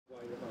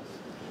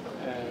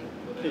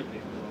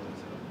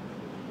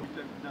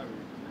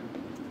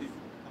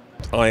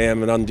I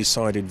am an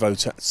undecided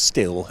voter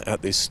still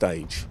at this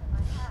stage.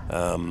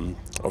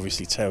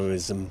 Obviously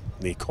terrorism,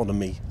 the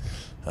economy,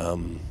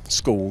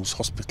 schools,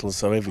 hospitals,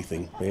 so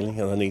everything really,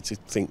 and I need to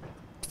think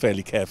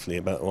fairly carefully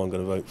about who I'm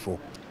going to vote for.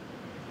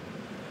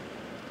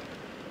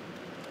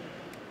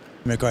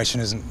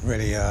 Immigration isn't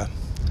really that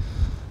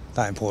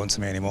important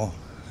to me anymore.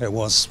 It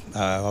was,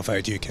 I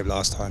voted UKIP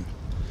last time,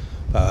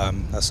 but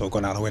that's all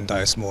gone out the window.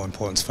 It's more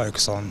important to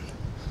focus on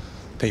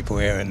people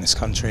here in this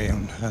country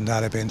and how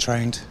they're being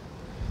trained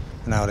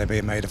and how they're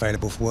being made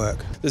available for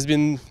work. There's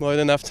been more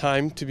than enough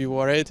time to be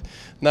worried.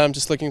 Now I'm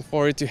just looking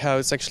forward to how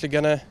it's actually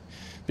going to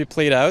be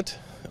played out.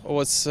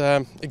 What's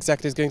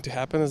exactly is going to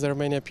happen, as there are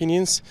many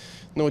opinions.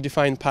 No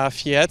defined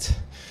path yet,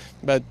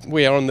 but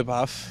we are on the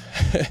path.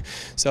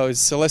 So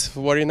it's less of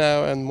a worry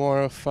now and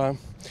more of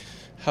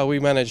how we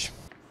manage.